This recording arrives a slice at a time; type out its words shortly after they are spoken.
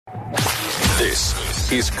This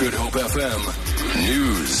is Good Hope FM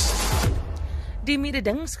News. Die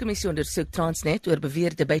Mededingingskommissie ondersoek Transnet oor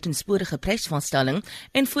beweerde buitensporige prysvasstelling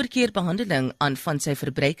en voorkeurbehandeling aan van sy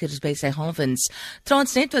verbruikers by sy hawens.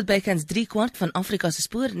 Transnet, wat bykans 3/4 van Afrika se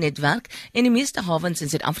spoornetwerk en die meeste hawens in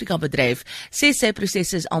Suid-Afrika bedryf, sê sy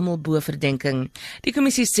prosesse is almal bo verdenking. Die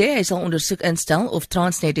kommissie sê hy sal ondersoek instel of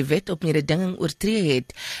Transnet die wet op mededinging oortree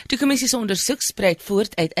het. Die kommissie se ondersoek spruit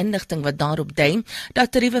voort uit inligting wat daarop dui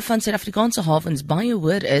dat tariewe van Suid-Afrikaanse hawens baie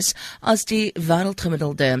hoër is as die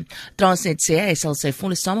wêreldgemiddelde. Transnet sê hy sal sy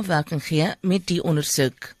volle samewerking gee met die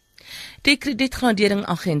ondersoek. Die kredietgradering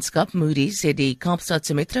agentskap Moody's het die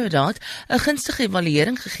Kaapstadse Metroraad 'n gunstige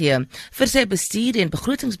evaluering gegee vir sy bestuur en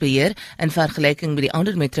begrotingsbeheer in vergelyking met die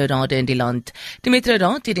ander metrorade in die land. Die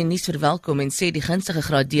Metroraad het die nuus verwelkom en sê die gunstige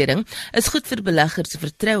gradering is goed vir beleggers se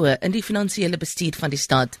vertroue in die finansiële bestuur van die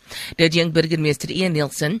stad. Die burgemeester Ian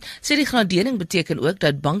Nielsen sê die gradering beteken ook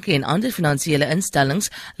dat banke en ander finansiële instellings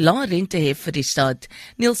lae rente hef vir die stad.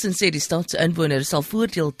 Nielsen sê die stad se inwoners sal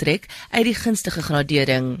voordeel trek uit die gunstige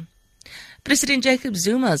gradering. President Jacob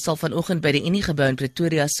Zuma sal vanoggend by die Uniegebou in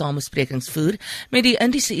Pretoria samesprekings voer met die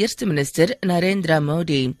Indiese eerste minister Narendra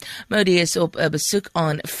Modi. Modi is op 'n besoek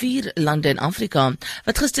aan 4 lande in Afrika,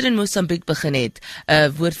 wat gister in Mosambiek begin het.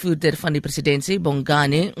 'n Woordvoerder van die presidentsie,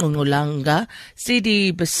 Bongani Ngolanga, sê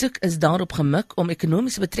die besoek is daarop gemik om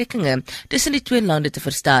ekonomiese betrekkinge tussen die twee lande te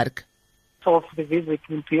versterk. Of the visit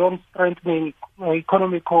will be on strengthening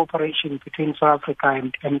economic cooperation between South Africa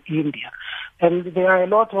and India. And there are a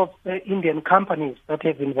lot of Indian companies that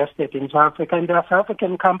have invested in South Africa, and there are South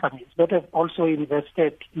African companies that have also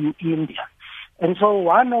invested in India. And so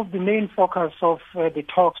one of the main focus of the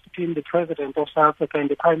talks between the President of South Africa and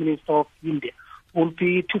the Prime Minister of India will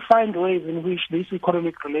be to find ways in which this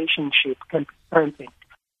economic relationship can be strengthened.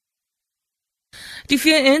 Die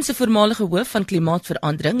VN se voormalige hoof van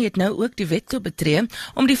klimaatsverandering het nou ook die wet toe betree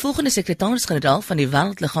om die volgende sekretaris-generaal van die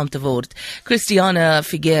wêreldliggaam te word. Christiana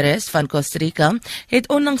Figueres van Costa Rica het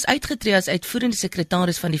onlangs uitgetree as uitvoerende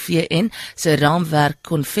sekretaris van die VN se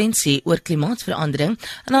raamwerkkonvensie oor klimaatsverandering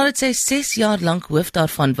nadat sy 6 jaar lank hoof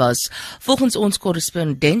daarvan was. Volgens ons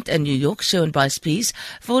korrespondent in New York, Shaun Bice,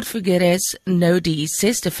 word Figueres nou die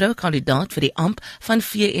 6de vroukandidaat vir die amp van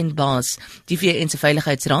VN-baas. Die VN se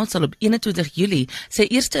Veiligheidsraad sal op 21 Julie sy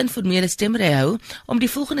eerste informele stemry hou om die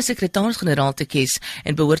volgende sekretaris-generaal te kies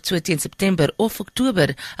en behoort so teen September of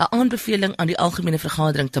Oktober 'n aanbeveling aan die algemene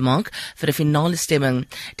vergadering te maak vir 'n finale stemming.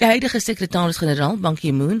 Die huidige sekretaris-generaal, Ban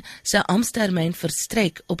Ki-moon, se amptetermyn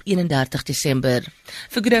verstryk op 31 Desember.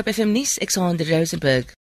 Vir Good Hope FM nuus, ek is Rosenberg.